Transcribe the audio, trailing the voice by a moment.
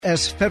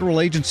As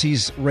federal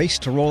agencies race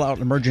to roll out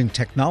emerging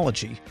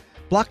technology,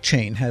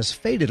 blockchain has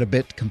faded a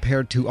bit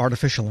compared to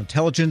artificial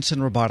intelligence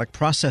and robotic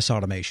process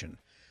automation.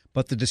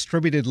 But the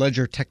distributed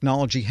ledger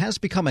technology has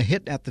become a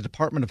hit at the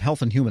Department of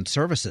Health and Human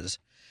Services.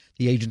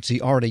 The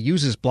agency already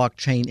uses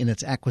blockchain in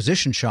its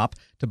acquisition shop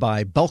to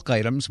buy bulk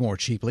items more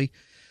cheaply.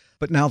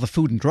 But now the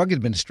Food and Drug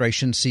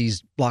Administration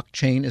sees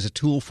blockchain as a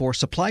tool for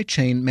supply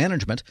chain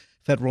management.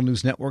 Federal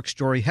News Network's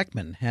Jory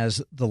Heckman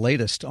has the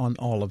latest on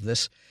all of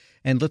this.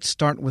 And let's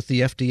start with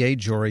the FDA,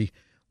 Jory.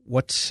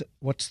 What's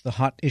the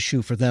hot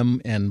issue for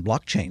them and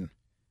blockchain?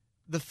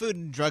 The Food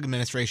and Drug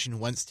Administration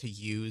wants to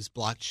use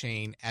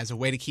blockchain as a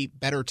way to keep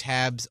better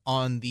tabs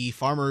on the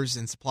farmers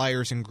and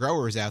suppliers and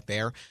growers out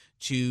there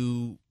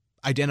to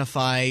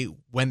identify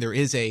when there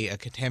is a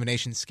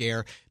contamination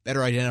scare,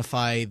 better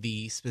identify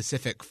the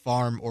specific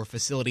farm or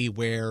facility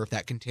where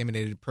that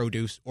contaminated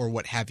produce or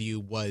what have you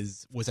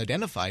was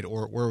identified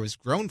or where it was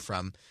grown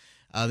from.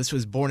 This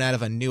was born out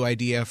of a new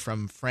idea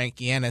from Frank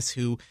Yiannas,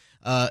 who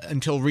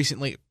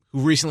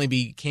recently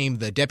became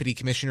the Deputy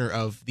Commissioner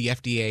of the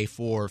FDA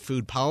for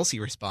Food Policy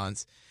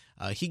Response.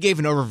 He gave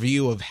an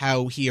overview of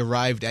how he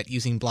arrived at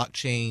using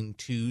blockchain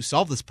to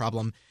solve this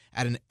problem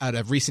at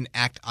a recent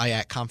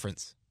ACT-IAC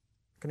conference.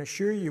 I can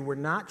assure you we're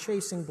not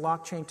chasing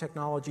blockchain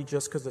technology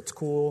just because it's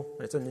cool,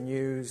 it's in the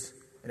news,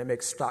 and it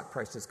makes stock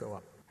prices go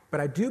up.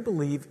 But I do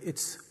believe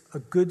it's a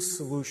good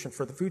solution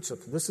for the food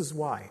system. This is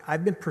why.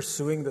 I've been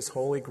pursuing this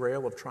holy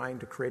grail of trying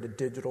to create a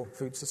digital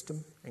food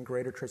system and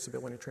greater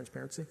traceability and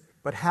transparency.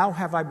 But how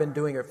have I been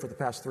doing it for the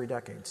past 3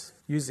 decades?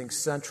 Using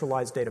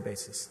centralized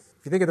databases.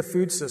 If you think of the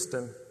food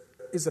system,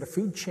 is it a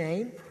food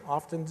chain,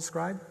 often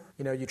described?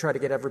 You try to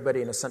get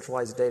everybody in a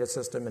centralized data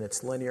system and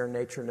it's linear in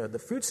nature. No, the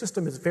food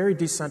system is very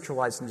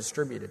decentralized and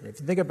distributed. And if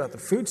you think about the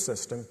food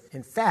system,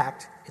 in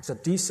fact, it's a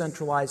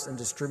decentralized and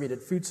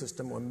distributed food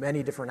system with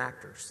many different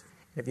actors.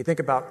 If you think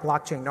about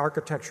blockchain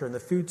architecture in the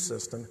food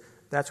system,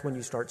 that's when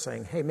you start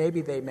saying, hey, maybe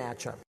they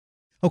match up.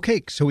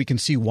 Okay, so we can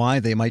see why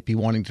they might be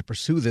wanting to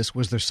pursue this.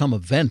 Was there some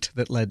event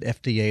that led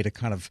FDA to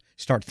kind of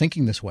start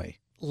thinking this way?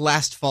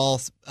 Last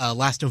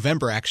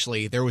November,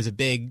 actually, there was a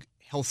big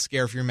health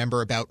scare, if you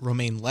remember, about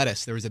romaine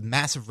lettuce. There was a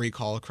massive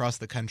recall across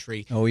the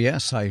country. Oh,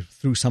 yes. I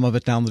threw some of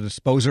it down the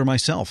disposer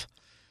myself.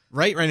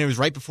 Right. It was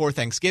right before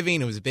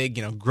Thanksgiving. It was a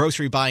big,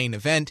 grocery buying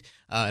event.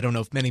 I don't know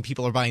if many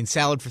people are buying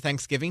salad for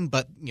Thanksgiving,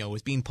 but, it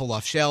was being pulled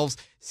off shelves.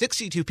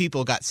 62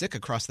 people got sick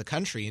across the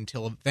country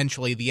until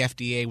eventually the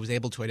FDA was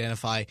able to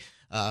identify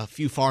a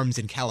few farms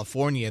in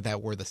California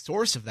that were the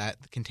source of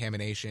that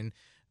contamination.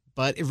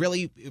 But it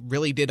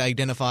really did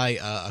identify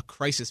a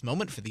crisis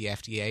moment for the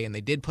FDA, and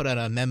they did put out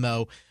a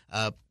memo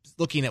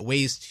looking at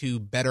ways to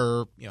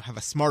better, have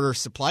a smarter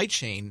supply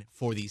chain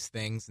for these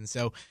things. And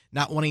so,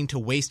 not wanting to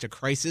waste a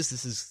crisis,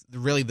 this is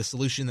really the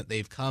solution that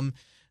they've come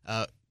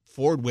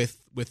forward with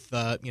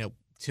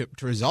to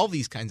resolve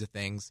these kinds of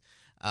things.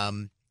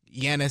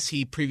 Yiannas,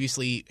 he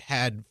previously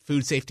had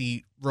food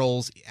safety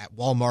roles at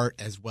Walmart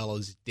as well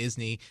as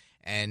Disney,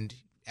 and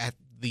at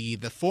the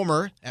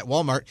former at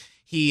Walmart,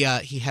 he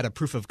had a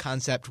proof of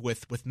concept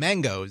with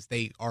mangoes.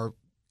 They are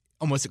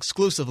almost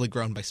exclusively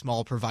grown by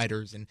small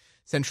providers in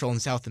Central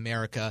and South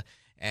America,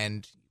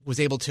 and was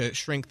able to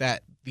shrink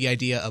the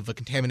idea of a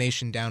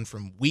contamination down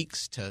from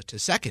weeks to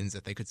seconds,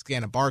 that they could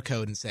scan a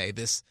barcode and say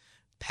this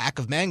pack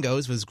of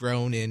mangoes was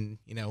grown in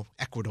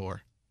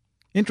Ecuador.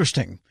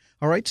 Interesting.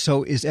 All right,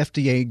 so is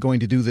FDA going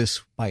to do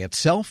this by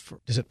itself, or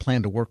does it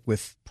plan to work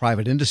with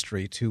private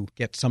industry to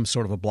get some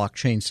sort of a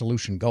blockchain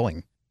solution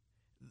going?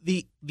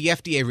 The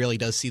FDA really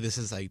does see this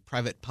as a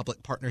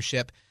private-public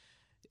partnership.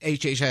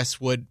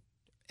 FDA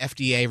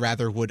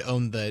would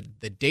own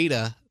the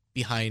data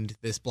behind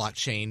this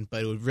blockchain,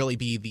 but it would really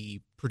be the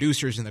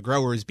producers and the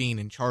growers being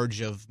in charge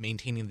of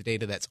maintaining the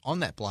data that's on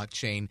that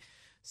blockchain.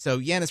 So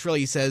Yiannas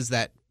really says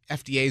that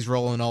FDA's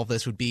role in all of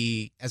this would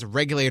be as a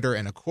regulator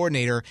and a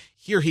coordinator.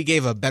 Here he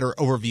gave a better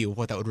overview of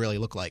what that would really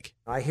look like.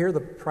 I hear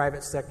the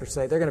private sector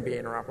say they're going to be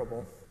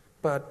interoperable,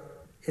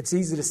 but it's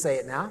easy to say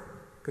it now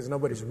because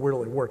nobody's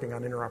really working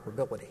on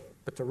interoperability.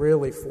 But to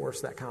really force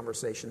that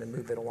conversation and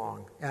move it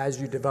along, as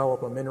you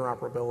develop them,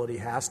 interoperability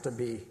has to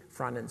be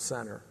front and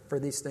center for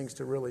these things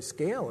to really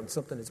scale and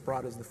something as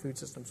broad as the food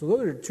system. So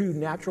those are 2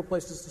 natural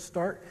places to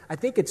start. I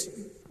think it's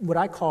what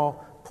I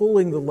call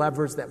pulling the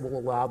levers that will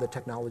allow the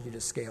technology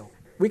to scale.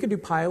 We could do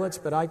pilots,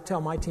 but I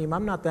tell my team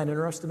I'm not that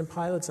interested in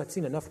pilots. I've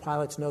seen enough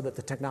pilots know that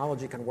the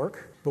technology can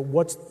work. But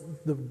what's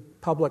the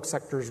public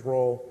sector's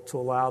role to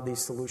allow these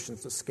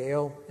solutions to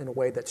scale in a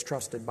way that's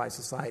trusted by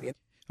society?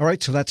 All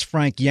right, so that's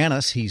Frank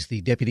Yiannas. He's the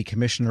Deputy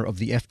Commissioner of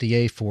the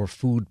FDA for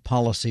Food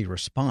Policy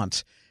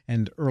Response.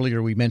 And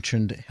earlier we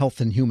mentioned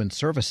Health and Human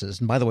Services.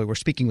 And by the way, we're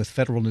speaking with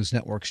Federal News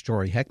Network's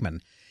Jory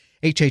Heckman.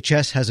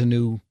 HHS has a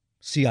new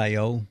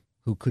CIO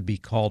who could be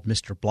called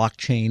Mr.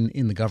 Blockchain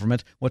in the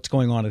government. What's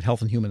going on at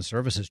Health and Human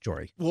Services,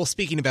 Jory? Well,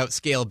 speaking about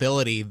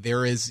scalability,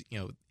 there is,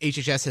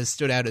 HHS has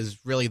stood out as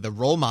really the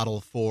role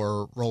model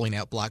for rolling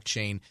out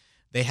blockchain.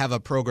 They have a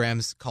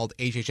programs called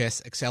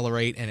HHS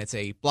Accelerate, and it's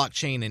a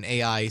blockchain and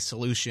AI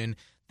solution.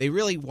 They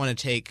really want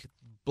to take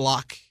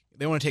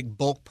they want to take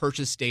bulk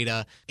purchase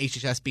data,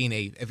 HHS being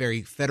a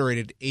very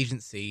federated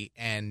agency,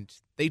 and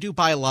they do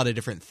buy a lot of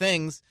different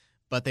things,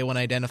 but they want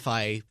to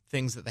identify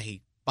things that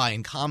they buy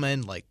in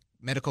common, like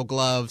medical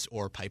gloves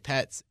or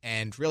pipettes,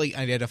 and really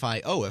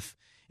identify, if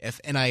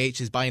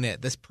NIH is buying it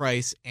at this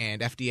price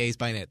and FDA is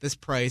buying it at this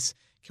price,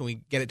 can we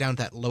get it down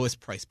to that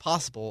lowest price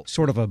possible?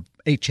 Sort of a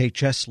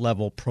HHS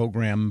level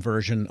program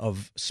version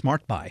of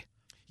Smart Buy.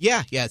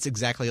 Yeah, it's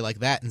exactly like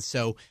that. And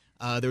so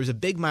there was a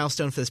big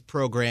milestone for this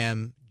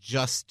program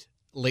just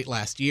late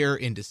last year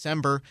in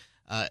December.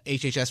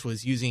 HHS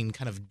was using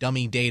kind of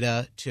dummy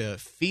data to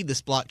feed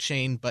this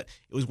blockchain, but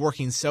it was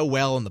working so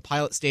well in the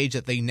pilot stage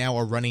that they now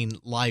are running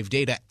live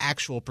data,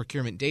 actual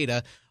procurement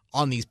data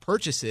on these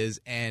purchases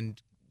and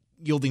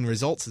yielding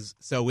results.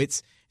 So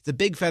it's a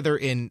big feather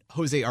in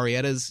Jose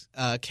Arrieta's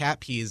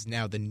cap. He is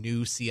now the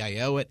new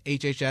CIO at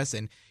HHS,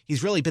 and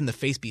he's really been the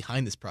face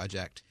behind this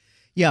project.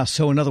 Yeah,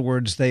 so in other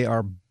words, they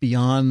are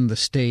beyond the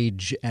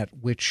stage at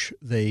which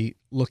they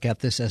look at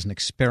this as an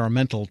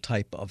experimental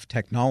type of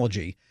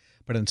technology,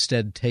 but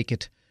instead take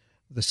it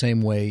the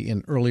same way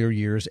in earlier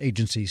years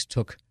agencies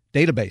took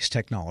database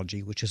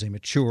technology, which is a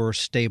mature,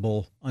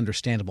 stable,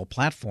 understandable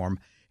platform,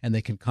 and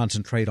they can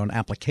concentrate on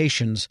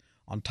applications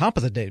on top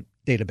of the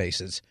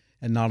databases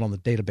and not on the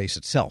database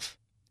itself,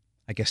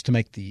 I guess, to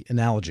make the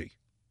analogy.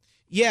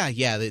 Yeah,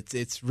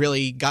 it's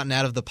really gotten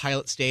out of the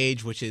pilot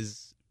stage, which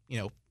is,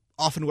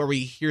 often where we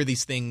hear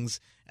these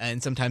things,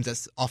 and sometimes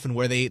that's often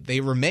where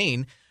they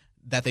remain,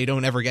 that they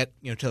don't ever get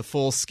to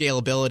full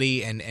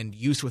scalability and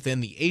use within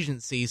the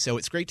agency. So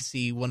it's great to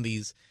see one of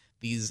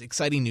these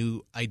exciting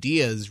new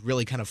ideas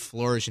really kind of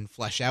flourish and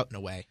flesh out in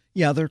a way.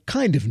 Yeah, they're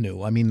kind of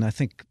new. I mean, I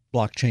think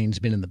blockchain's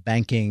been in the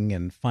banking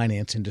and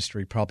finance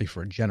industry probably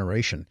for a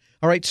generation.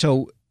 All right,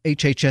 so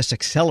HHS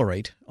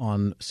Accelerate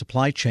on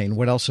supply chain,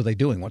 what else are they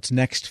doing? What's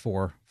next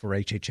for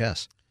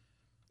HHS?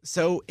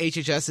 So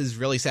HHS is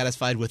really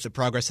satisfied with the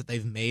progress that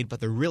they've made, but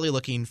they're really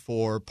looking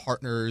for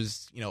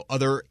partners,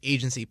 other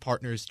agency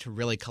partners to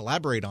really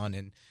collaborate on.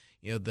 And,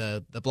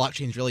 the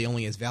blockchain is really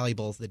only as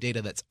valuable as the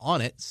data that's on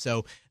it.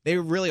 So they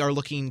really are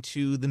looking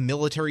to the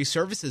military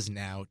services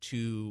now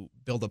to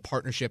build a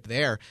partnership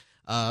there.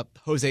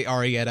 Jose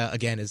Arrieta,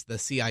 again, is the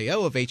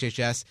CIO of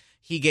HHS.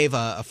 He gave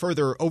a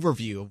further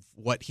overview of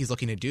what he's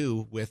looking to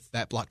do with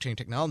that blockchain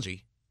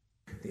technology.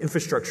 The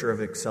infrastructure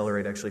of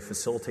Accelerate actually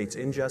facilitates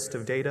ingest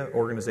of data,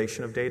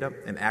 organization of data,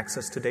 and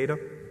access to data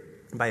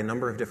by a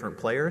number of different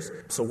players.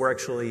 So we're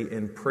actually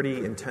in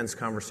pretty intense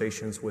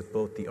conversations with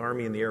both the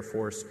Army and the Air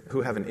Force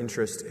who have an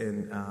interest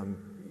in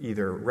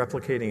either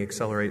replicating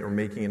Accelerate or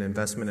making an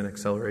investment in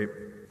Accelerate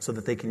so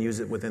that they can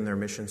use it within their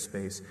mission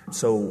space.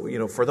 So,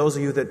 for those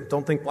of you that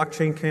don't think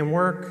blockchain can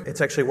work,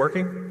 it's actually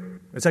working.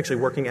 It's actually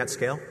working at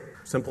scale.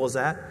 Simple as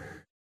that.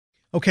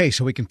 Okay,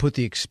 so we can put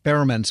the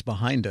experiments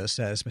behind us,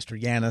 as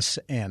Mr. Yanis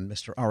and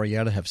Mr.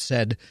 Arrieta have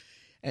said.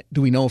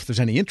 Do we know if there's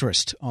any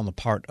interest on the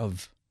part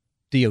of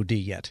DoD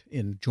yet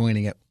in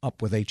joining it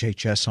up with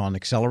HHS on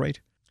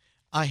Accelerate?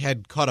 I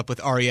had caught up with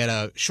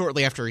Arrieta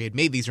shortly after he had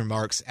made these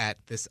remarks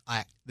at this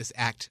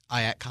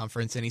ACT-IAC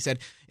conference, and he said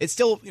it's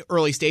still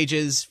early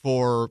stages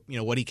for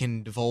what he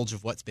can divulge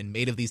of what's been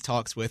made of these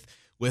talks with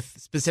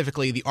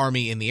specifically the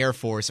Army and the Air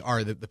Force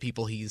are the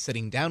people he's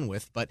sitting down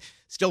with, but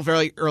still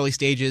very early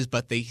stages.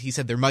 But he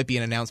said there might be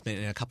an announcement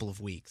in a couple of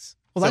weeks.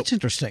 Well, that's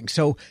interesting.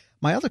 So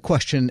my other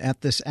question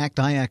at this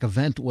ACT-IAC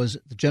event was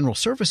the General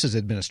Services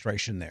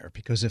Administration there,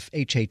 because if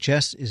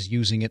HHS is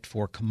using it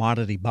for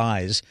commodity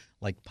buys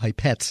like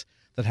pipettes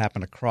that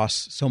happen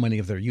across so many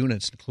of their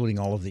units, including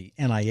all of the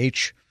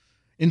NIH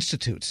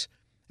institutes,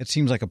 it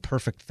seems like a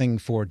perfect thing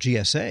for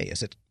GSA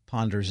as it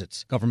ponders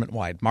its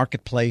government-wide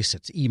marketplace,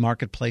 its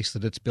e-marketplace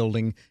that it's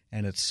building,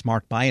 and its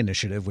Smart Buy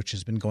initiative, which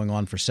has been going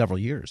on for several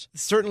years.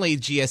 Certainly,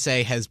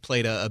 GSA has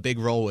played a big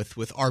role with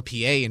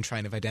RPA in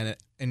trying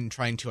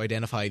to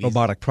identify these,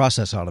 robotic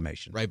process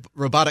automation. Right,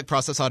 robotic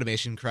process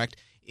automation, correct?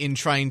 In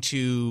trying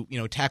to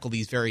tackle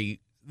these very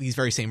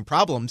same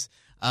problems.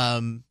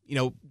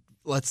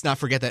 Let's not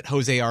forget that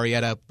Jose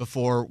Arrieta,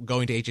 before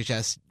going to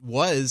HHS,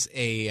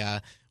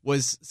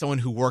 was someone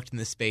who worked in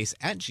this space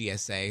at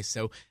GSA.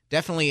 So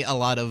definitely a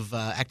lot of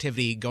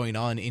activity going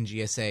on in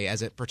GSA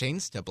as it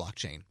pertains to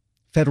blockchain.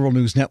 Federal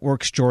News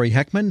Network's Jory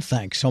Heckman,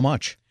 thanks so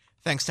much.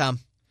 Thanks, Tom.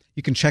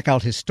 You can check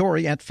out his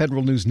story at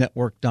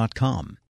federalnewsnetwork.com.